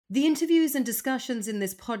The interviews and discussions in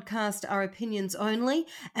this podcast are opinions only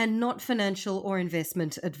and not financial or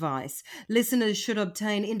investment advice. Listeners should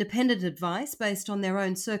obtain independent advice based on their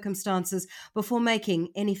own circumstances before making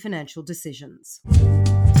any financial decisions.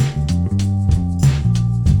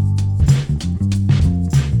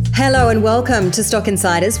 Hello and welcome to Stock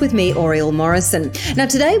Insiders with me, Oriel Morrison. Now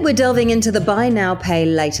today we're delving into the buy now, pay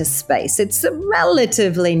later space. It's a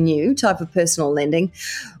relatively new type of personal lending,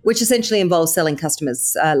 which essentially involves selling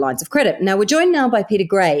customers lines of credit. Now we're joined now by Peter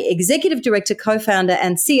Gray, Executive Director, Co-founder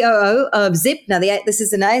and COO of Zip. Now this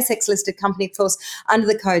is an ASX listed company, of course, under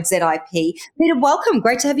the code ZIP. Peter, welcome.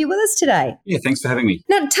 Great to have you with us today. Yeah, thanks for having me.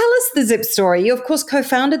 Now tell us the Zip story. You of course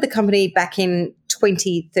co-founded the company back in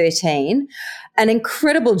 2013. An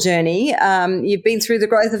incredible journey. You've been through the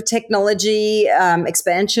growth of technology,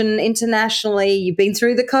 expansion internationally. You've been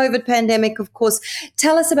through the COVID pandemic, of course.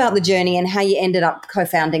 Tell us about the journey and how you ended up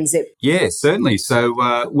co-founding Zip. Yeah, certainly.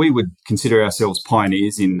 So we would consider ourselves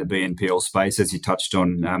pioneers in the BNPL space. As you touched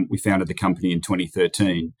on, we founded the company in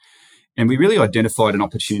 2013. And we really identified an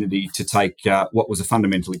opportunity to take what was a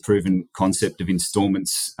fundamentally proven concept of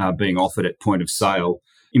instalments being offered at point of sale,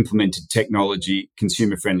 implemented technology,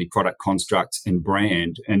 consumer-friendly product constructs and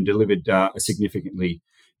brand, and delivered a significantly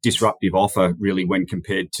disruptive offer really when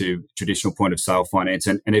compared to traditional point-of-sale finance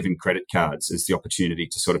and even credit cards, as the opportunity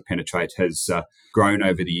to sort of penetrate has grown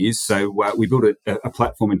over the years. So we built a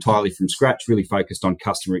platform entirely from scratch, really focused on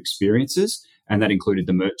customer experiences, and that included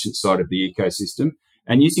the merchant side of the ecosystem,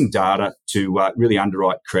 and using data to really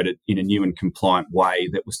underwrite credit in a new and compliant way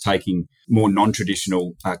that was taking more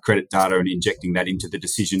non-traditional credit data and injecting that into the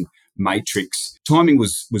decision matrix. Timing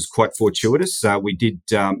was quite fortuitous. We did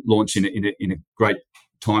launch in a great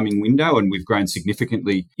timing window, and we've grown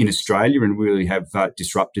significantly in Australia and really have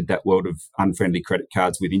disrupted that world of unfriendly credit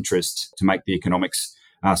cards with interest to make the economics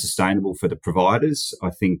sustainable for the providers. I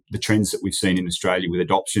think the trends that we've seen in Australia with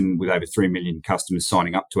adoption, with over 3 million customers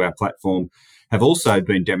signing up to our platform, have also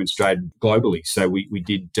been demonstrated globally. So we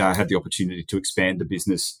did have the opportunity to expand the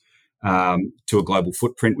business to a global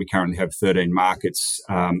footprint. We currently have 13 markets,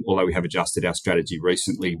 although we have adjusted our strategy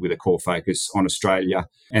recently with a core focus on Australia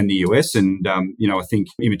and the US. And, I think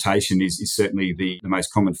imitation is certainly the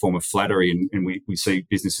most common form of flattery. And we see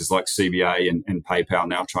businesses like CBA and PayPal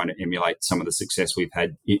now trying to emulate some of the success we've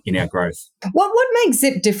had in our growth. What makes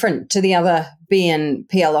Zip different to the other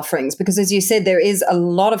BNPL offerings? Because as you said, there is a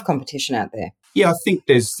lot of competition out there. Yeah, I think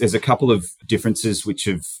there's a couple of differences which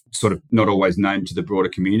have sort of not always known to the broader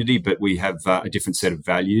community, but we have a different set of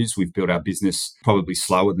values. We've built our business probably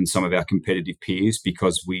slower than some of our competitive peers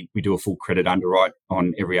because we do a full credit underwrite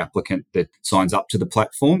on every applicant that signs up to the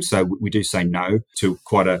platform. So we do say no to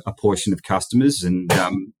quite a portion of customers, and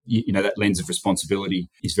that lens of responsibility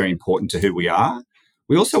is very important to who we are.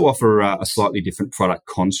 We also offer a slightly different product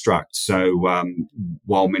construct. So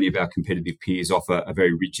while many of our competitive peers offer a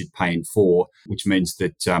very rigid pay in four, which means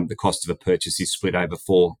that the cost of a purchase is split over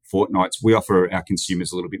 4 fortnights, we offer our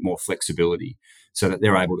consumers a little bit more flexibility so that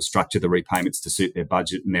they're able to structure the repayments to suit their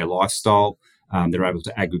budget and their lifestyle. They're able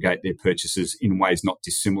to aggregate their purchases in ways not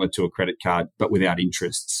dissimilar to a credit card, but without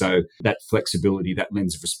interest. So that flexibility, that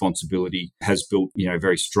lens of responsibility has built,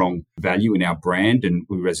 very strong value in our brand, and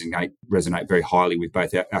we resonate very highly with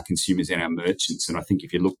both our consumers and our merchants. And I think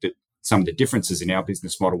if you looked at some of the differences in our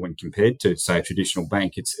business model when compared to, say, a traditional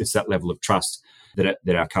bank, it's that level of trust that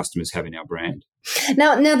our customers have in our brand.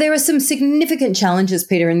 Now, there are some significant challenges,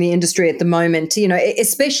 Peter, in the industry at the moment,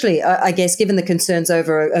 especially, I guess, given the concerns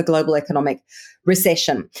over a global economic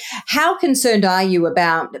recession. How concerned are you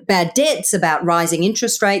about bad debts, about rising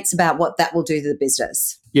interest rates, about what that will do to the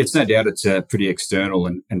business? Yeah, it's no doubt it's a pretty external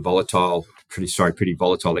and volatile, pretty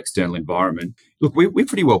volatile external environment. Look, we're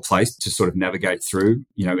pretty well placed to sort of navigate through,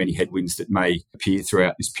 any headwinds that may appear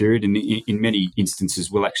throughout this period. And in many instances,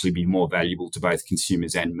 we'll actually be more valuable to both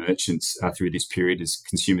consumers and merchants through this period as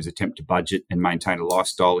consumers attempt to budget and maintain a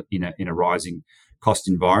lifestyle in a rising cost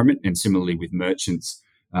environment. And similarly with merchants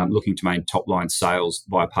looking to maintain top-line sales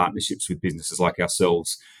via partnerships with businesses like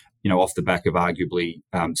ourselves, off the back of arguably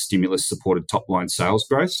stimulus-supported top-line sales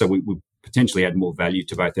growth. So we potentially add more value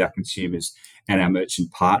to both our consumers and our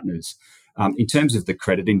merchant partners. In terms of the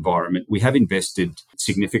credit environment, we have invested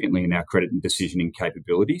significantly in our credit and decisioning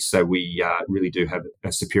capabilities. So we really do have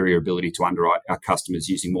a superior ability to underwrite our customers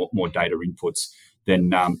using more data inputs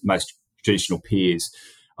than most traditional peers.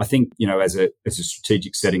 I think, as a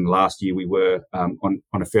strategic setting last year, we were on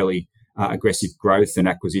a fairly aggressive growth and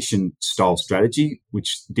acquisition style strategy,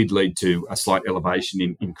 which did lead to a slight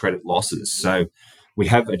elevation in credit losses. So We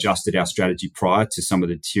have adjusted our strategy prior to some of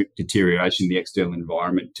the deterioration in the external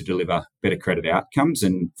environment to deliver better credit outcomes.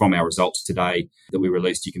 And from our results today that we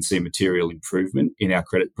released, you can see material improvement in our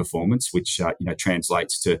credit performance, which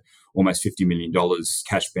translates to almost $50 million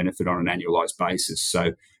cash benefit on an annualised basis.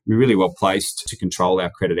 So we're really well placed to control our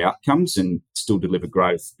credit outcomes and still deliver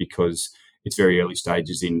growth because it's very early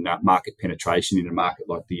stages in market penetration in a market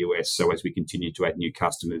like the US. So as we continue to add new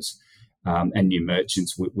customers and new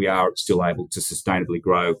merchants, we are still able to sustainably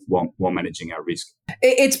grow while managing our risk.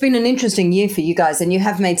 It's been an interesting year for you guys, and you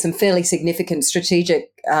have made some fairly significant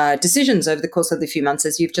strategic decisions over the course of the few months,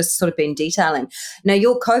 as you've just sort of been detailing. Now,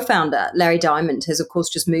 your co-founder, Larry Diamond, has, of course,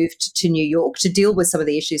 just moved to New York to deal with some of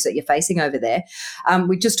the issues that you're facing over there.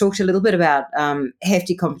 We just talked a little bit about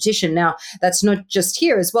hefty competition. Now, that's not just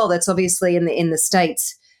here as well. That's obviously in the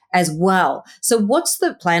States as well. So what's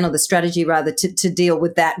the plan, or the strategy rather, to deal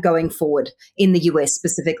with that going forward in the US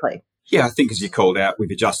specifically? Yeah, I think as you called out,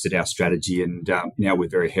 we've adjusted our strategy and now we're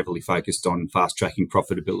very heavily focused on fast-tracking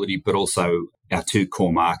profitability, but also our two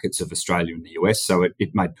core markets of Australia and the US. So it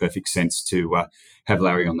made perfect sense to have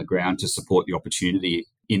Larry on the ground to support the opportunity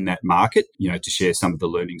in that market, to share some of the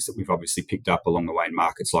learnings that we've obviously picked up along the way in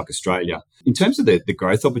markets like Australia. In terms of the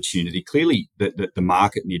growth opportunity, clearly the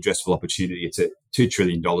market and the addressable opportunity, it's a $2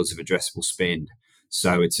 trillion of addressable spend.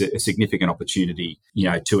 So it's a significant opportunity,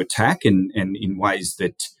 to attack and in ways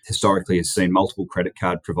that historically has seen multiple credit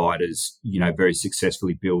card providers, very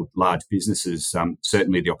successfully build large businesses.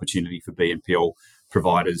 Certainly the opportunity for BNPL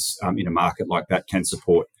providers in a market like that can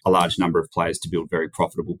support a large number of players to build very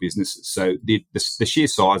profitable businesses. So the sheer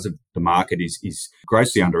size of the market is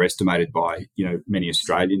grossly underestimated by, many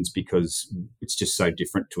Australians because it's just so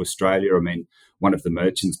different to Australia. I mean, one of the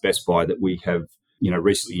merchants, Best Buy, that we have,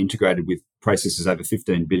 recently integrated with, processes over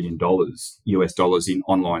 $15 billion US dollars in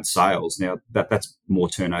online sales. Now that's more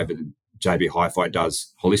turnover than JB Hi-Fi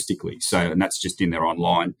does holistically. So, and that's just in their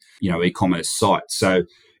online, e-commerce site. So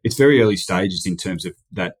it's very early stages in terms of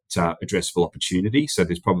that addressable opportunity. So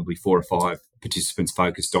there's probably 4 or 5 participants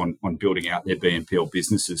focused on building out their BNPL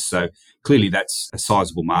businesses. So clearly that's a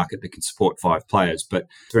sizable market that can support 5 players. But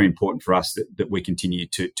it's very important for us that we continue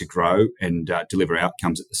to grow and deliver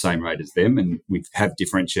outcomes at the same rate as them. And we have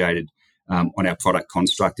differentiated on our product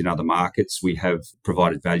construct in other markets. We have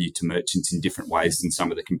provided value to merchants in different ways than some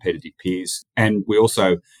of the competitive peers. And we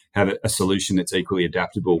also have a solution that's equally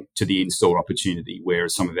adaptable to the in-store opportunity,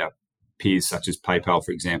 whereas some of our peers, such as PayPal,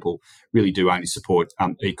 for example, really do only support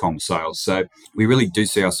e-com sales. So we really do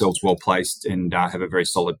see ourselves well placed and have a very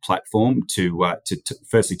solid platform to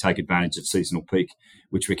firstly take advantage of seasonal peak,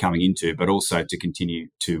 which we're coming into, but also to continue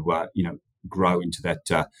to grow into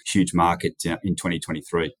that huge market in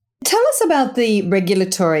 2023. Tell us about the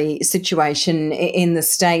regulatory situation in the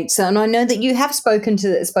States. And I know that you have spoken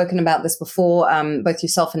about this before, both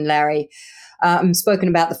yourself and Larry, spoken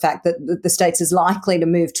about the fact that the States is likely to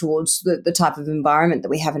move towards the type of environment that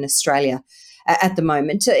we have in Australia at the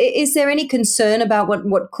moment. Is there any concern about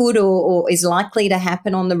what could or is likely to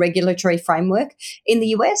happen on the regulatory framework in the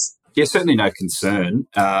US? Yeah, certainly no concern.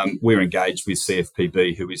 We're engaged with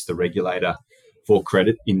CFPB, who is the regulator for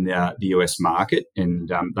credit in the US market,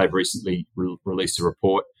 and they've recently released a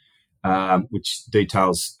report which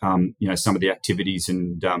details some of the activities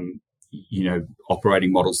and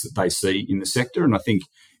operating models that they see in the sector. And I think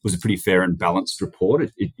it was a pretty fair and balanced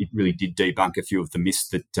report. It really did debunk a few of the myths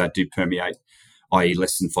that do permeate, i.e.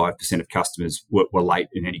 less than 5% of customers were late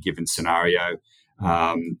in any given scenario,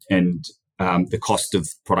 and the cost of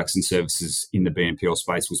products and services in the BNPL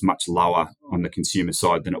space was much lower on the consumer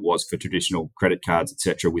side than it was for traditional credit cards,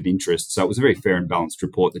 etc., with interest. So it was a very fair and balanced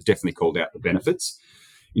report that definitely called out the benefits.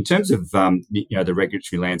 In terms of the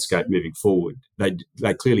regulatory landscape moving forward,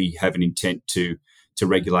 they clearly have an intent to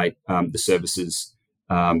regulate the services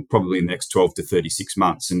probably in the next 12 to 36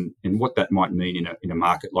 months. And what that might mean in a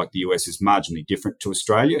market like the US is marginally different to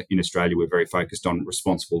Australia. In Australia, we're very focused on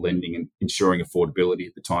responsible lending and ensuring affordability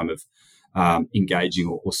at the time of engaging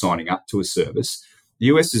or signing up to a service. The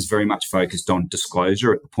US is very much focused on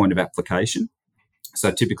disclosure at the point of application.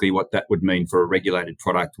 So typically what that would mean for a regulated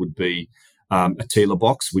product would be a TILA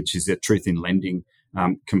box, which is a truth in lending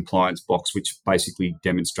compliance box, which basically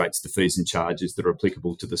demonstrates the fees and charges that are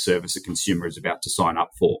applicable to the service a consumer is about to sign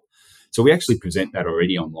up for. So we actually present that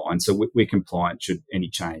already online. So we're compliant should any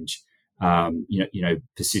change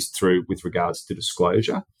persist through with regards to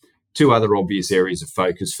disclosure. 2 other obvious areas of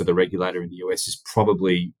focus for the regulator in the US is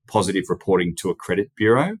probably positive reporting to a credit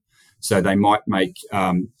bureau. So they might make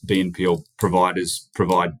BNPL providers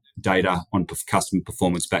provide data on customer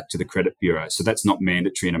performance back to the credit bureau. So that's not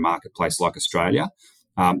mandatory in a marketplace like Australia.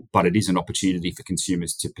 but it is an opportunity for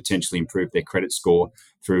consumers to potentially improve their credit score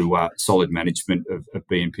through solid management of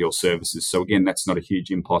BNPL services. So again, that's not a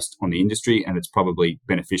huge impost on the industry, and it's probably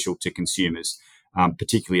beneficial to consumers,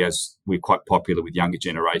 particularly as we're quite popular with younger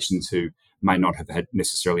generations who may not have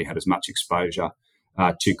necessarily had as much exposure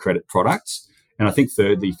to credit products. And I think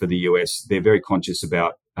thirdly, for the US, they're very conscious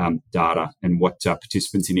about data and what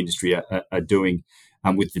participants in industry are doing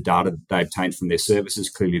with the data that they obtain from their services.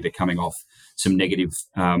 Clearly, they're coming off some negative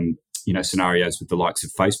scenarios with the likes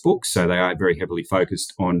of Facebook. So they are very heavily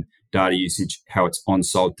focused on data usage, how it's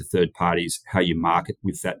on-sold to third parties, how you market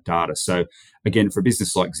with that data. So again, for a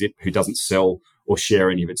business like Zip, who doesn't sell or share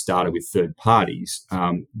any of its data with third parties,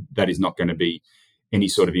 that is not going to be any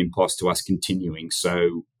sort of impost to us continuing.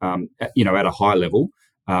 So, at a high level,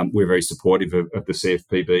 we're very supportive of the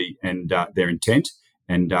CFPB and their intent,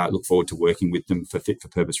 and look forward to working with them for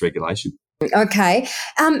fit-for-purpose regulation. Okay.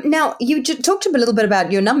 Now, you talked a little bit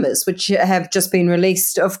about your numbers, which have just been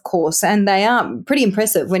released, of course, and they are pretty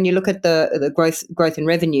impressive when you look at the growth in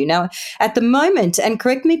revenue. Now, at the moment, and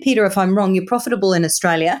correct me, Peter, if I'm wrong, you're profitable in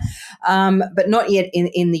Australia, but not yet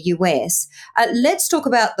in the US. Let's talk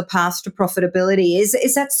about the path to profitability.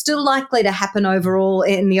 Is that still likely to happen overall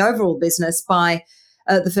in the overall business by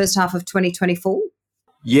the first half of 2024?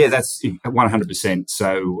 Yeah, that's 100%.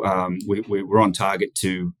 So we're on target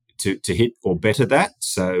to hit or better that.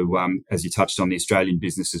 So as you touched on, the Australian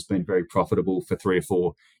business has been very profitable for 3 or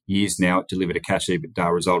 4 years now. It delivered a cash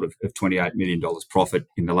EBITDA result of $28 million profit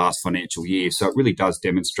in the last financial year. So it really does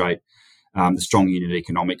demonstrate the strong unit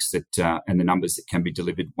economics that and the numbers that can be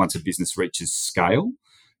delivered once a business reaches scale.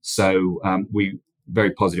 So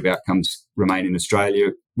very positive outcomes remain in Australia.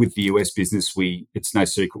 With the US business, it's no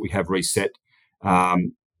secret we have reset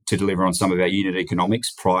to deliver on some of our unit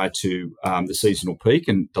economics prior to the seasonal peak,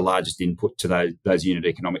 and the largest input to those unit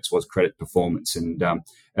economics was credit performance. And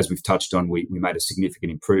as we've touched on, we made a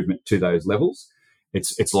significant improvement to those levels.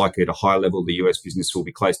 It's likely at a high level the US business will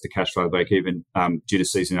be close to cash flow break even due to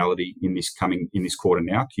seasonality in this quarter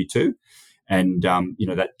now, Q2. And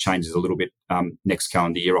that changes a little bit next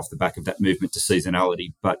calendar year off the back of that movement to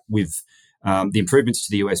seasonality. But with the improvements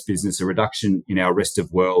to the US business, a reduction in our rest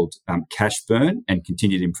of world cash burn, and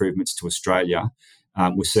continued improvements to Australia,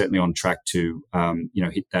 we're certainly on track to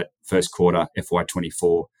hit that first quarter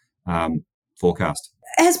FY24 forecast.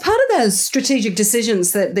 As part of those strategic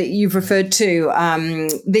decisions that you've referred to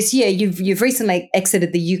this year, you've recently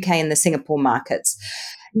exited the UK and the Singapore markets.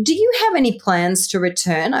 Do you have any plans to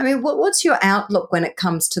return? I mean, what's your outlook when it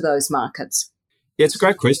comes to those markets? Yeah, it's a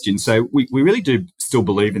great question. So we really do still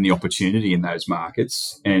believe in the opportunity in those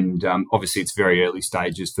markets. And obviously it's very early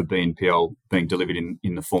stages for BNPL being delivered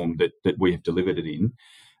in the form that we have delivered it in.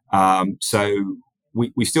 So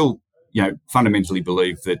we still, fundamentally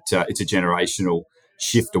believe that it's a generational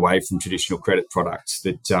shift away from traditional credit products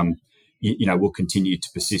that, will continue to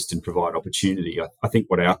persist and provide opportunity. I think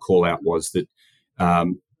what our call out was that,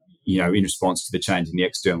 in response to the change in the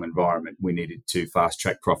external environment, we needed to fast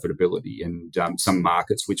track profitability, and some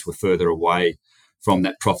markets which were further away from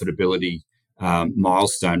that profitability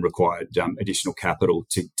milestone required additional capital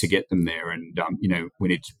to get them there. And, we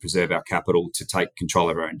need to preserve our capital to take control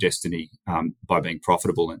of our own destiny by being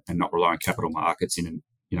profitable and not rely on capital markets in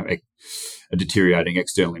a deteriorating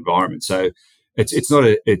external environment. So it's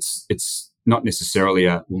not necessarily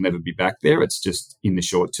we'll never be back there. It's just in the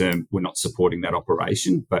short term, we're not supporting that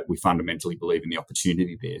operation, but we fundamentally believe in the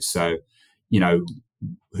opportunity there. So,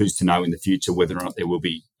 who's to know in the future whether or not there will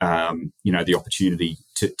be, the opportunity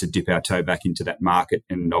to dip our toe back into that market.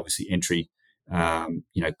 And obviously entry,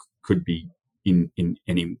 could be in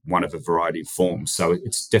any one of a variety of forms. So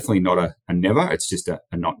it's definitely not a never, it's just a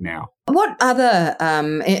not now. What other,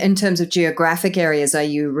 in terms of geographic areas, are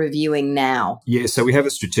you reviewing now? Yeah, so we have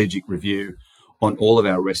a strategic review on all of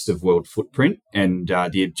our rest of world footprint, and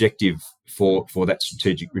the objective for that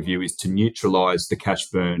strategic review is to neutralise the cash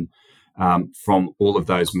burn from all of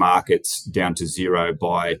those markets down to zero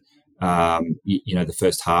by the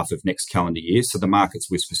first half of next calendar year. So the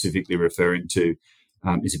markets we're specifically referring to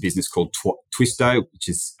is a business called Twisto, which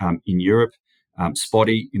is in Europe,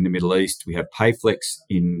 Spotty in the Middle East. We have Payflex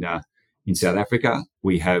in South Africa.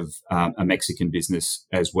 We have a Mexican business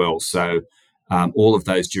as well. So all of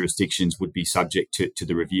those jurisdictions would be subject to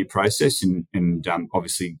the review process, and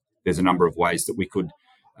obviously there's a number of ways that we could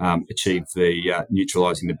achieve the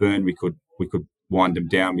neutralising the burn. We could wind them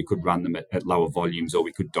down, we could run them at lower volumes, or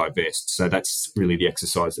we could divest. So that's really the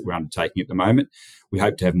exercise that we're undertaking at the moment. We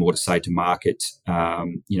hope to have more to say to market,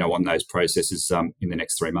 on those processes in the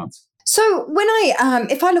next 3 months. So when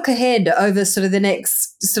if I look ahead over sort of the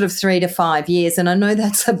next sort of 3 to 5 years, and I know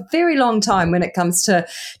that's a very long time when it comes to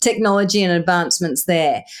technology and advancements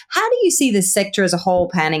there, how do you see this sector as a whole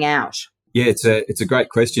panning out? Yeah, it's a great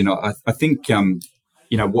question. I think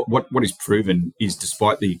what is proven is,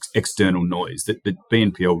 despite the external noise, that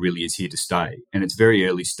BNPL really is here to stay, and it's very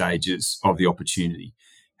early stages of the opportunity.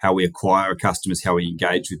 How we acquire customers, how we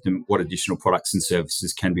engage with them, what additional products and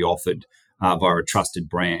services can be offered via a trusted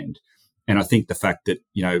brand. And I think the fact that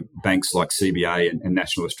banks like CBA and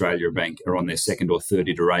National Australia Bank are on their second or third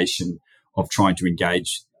iteration of trying to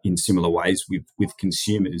engage in similar ways with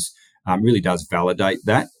consumers really does validate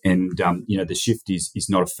that. And the shift is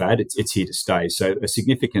not a fad; it's here to stay. So a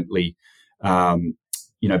significantly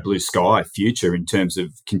blue sky future in terms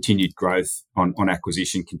of continued growth on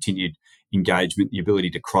acquisition, continued engagement, the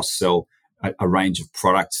ability to cross-sell a range of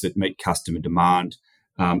products that meet customer demand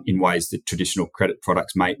in ways that traditional credit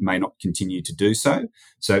products may not continue to do so.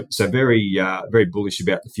 So very very bullish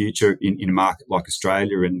about the future in a market like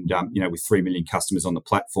Australia, and with 3 million customers on the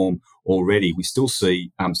platform already, we still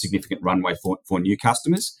see significant runway for new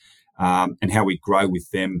customers, and how we grow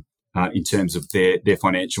with them in terms of their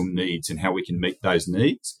financial needs and how we can meet those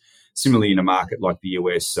needs. Similarly, in a market like the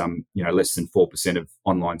US, less than 4% of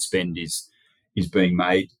online spend is being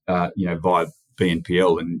made, via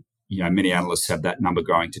BNPL, and many analysts have that number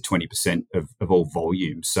growing to 20% of all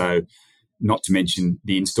volume. So, not to mention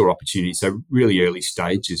the in-store opportunity. So, really early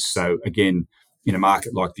stages. So, again, in a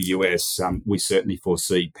market like the US, we certainly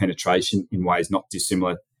foresee penetration in ways not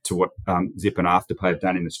dissimilar to what Zip and Afterpay have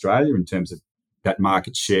done in Australia in terms of that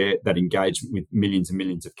market share, that engagement with millions and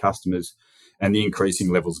millions of customers, and the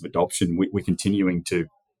increasing levels of adoption. We're continuing to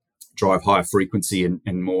drive higher frequency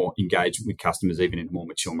and more engagement with customers, even in a more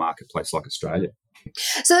mature marketplace like Australia.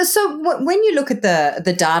 So when you look at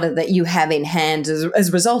the data that you have in hand as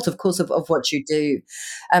a result, of course, of what you do,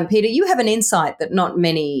 Peter, you have an insight that not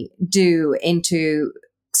many do into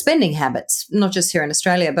spending habits, not just here in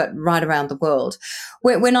Australia, but right around the world.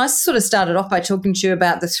 When I sort of started off by talking to you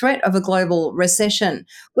about the threat of a global recession,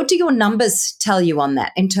 what do your numbers tell you on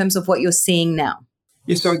that in terms of what you're seeing now?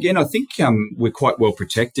 Yeah, so again, I think we're quite well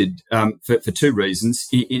protected for two reasons.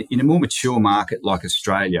 In a more mature market like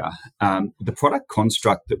Australia, the product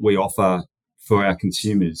construct that we offer for our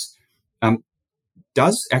consumers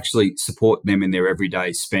does actually support them in their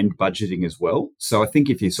everyday spend budgeting as well. So I think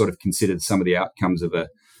if you sort of considered some of the outcomes of a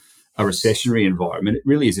recessionary environment, it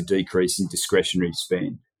really is a decrease in discretionary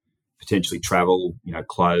spend, potentially travel,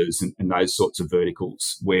 clothes and those sorts of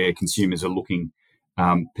verticals where consumers are looking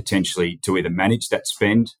potentially to either manage that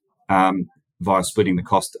spend via splitting the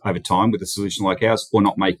cost over time with a solution like ours, or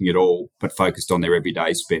not making it all, but focused on their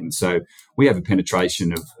everyday spend. So we have a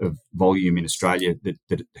penetration of volume in Australia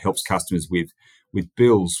that helps customers with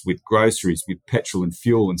bills, with groceries, with petrol and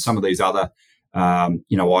fuel, and some of these other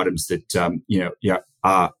items that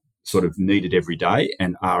are sort of needed every day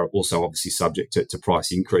and are also obviously subject to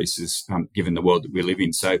price increases given the world that we live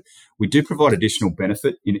in. So we do provide additional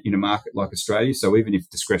benefit in a market like Australia. So even if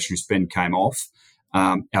discretionary spend came off,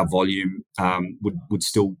 our volume would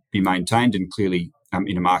still be maintained. And clearly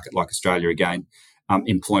in a market like Australia, again,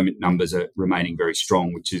 employment numbers are remaining very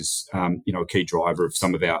strong, which is a key driver of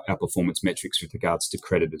some of our performance metrics with regards to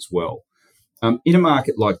credit as well. In a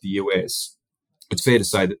market like the US, it's fair to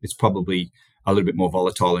say that it's probably a little bit more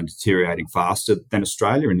volatile and deteriorating faster than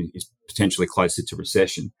Australia, and is potentially closer to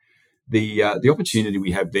recession. The opportunity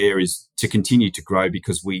we have there is to continue to grow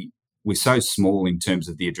because we're so small in terms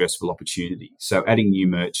of the addressable opportunity. So adding new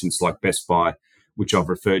merchants like Best Buy, which I've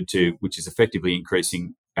referred to, which is effectively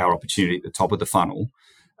increasing our opportunity at the top of the funnel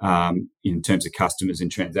in terms of customers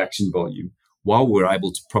and transaction volume, while we're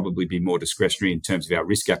able to probably be more discretionary in terms of our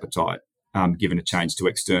risk appetite, given a change to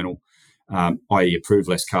external, i.e. approve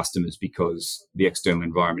less customers because the external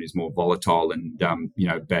environment is more volatile and,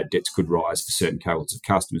 bad debts could rise for certain cohorts of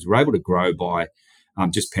customers. We're able to grow by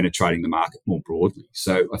just penetrating the market more broadly.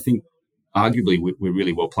 So I think arguably we're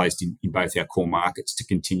really well placed in both our core markets to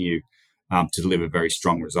continue to deliver very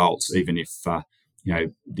strong results, even if,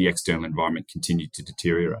 the external environment continued to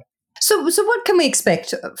deteriorate. So what can we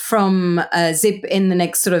expect from Zip in the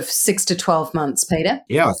next sort of 6 to 12 months, Peter?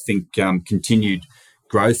 Yeah, I think continued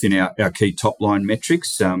growth in our key top-line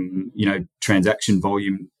metrics, transaction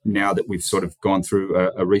volume. Now that we've sort of gone through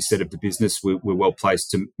a reset of the business, we're well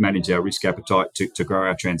placed to manage our risk appetite to grow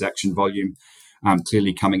our transaction volume.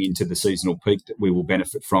 Clearly coming into the seasonal peak that we will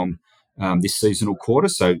benefit from this seasonal quarter.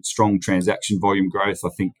 So strong transaction volume growth. I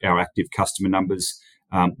think our active customer numbers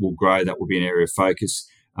will grow. That will be an area of focus.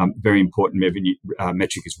 Very important revenue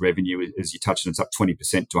metric is revenue. As you touched on, it's up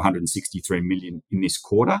 20% to 163 million in this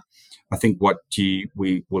quarter. I think what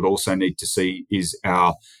we would also need to see is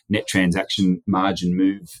our net transaction margin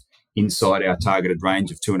move inside our targeted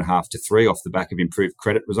range of 2.5 to 3 off the back of improved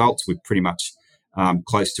credit results. We're pretty much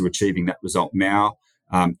close to achieving that result now.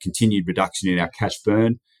 Continued reduction in our cash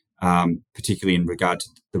burn, particularly in regard to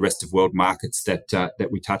the rest of world markets that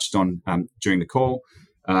we touched on during the call.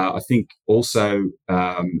 I think also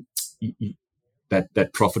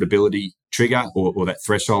that profitability trigger or that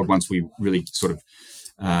threshold, once we really sort of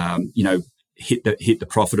hit the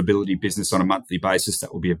profitability business on a monthly basis,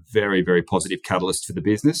 that will be a very, very positive catalyst for the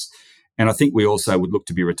business. And I think we also would look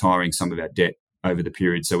to be retiring some of our debt over the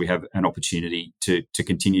period, so we have an opportunity to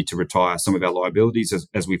continue to retire some of our liabilities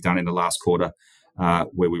as we've done in the last quarter,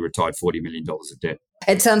 where we retired $40 million of debt.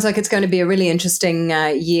 It sounds like it's going to be a really interesting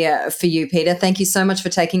year for you, Peter. Thank you so much for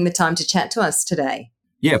taking the time to chat to us today.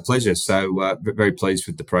 Yeah, pleasure. So very pleased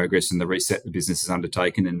with the progress and the reset the business has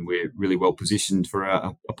undertaken, and we're really well positioned for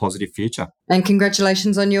a positive future. And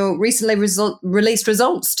congratulations on your recently released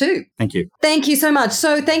results too. Thank you. Thank you so much.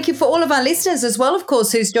 So thank you for all of our listeners as well, of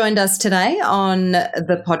course, who's joined us today on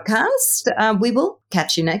the podcast. We will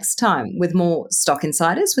catch you next time with more Stock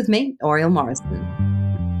Insiders with me, Oriel Morrison.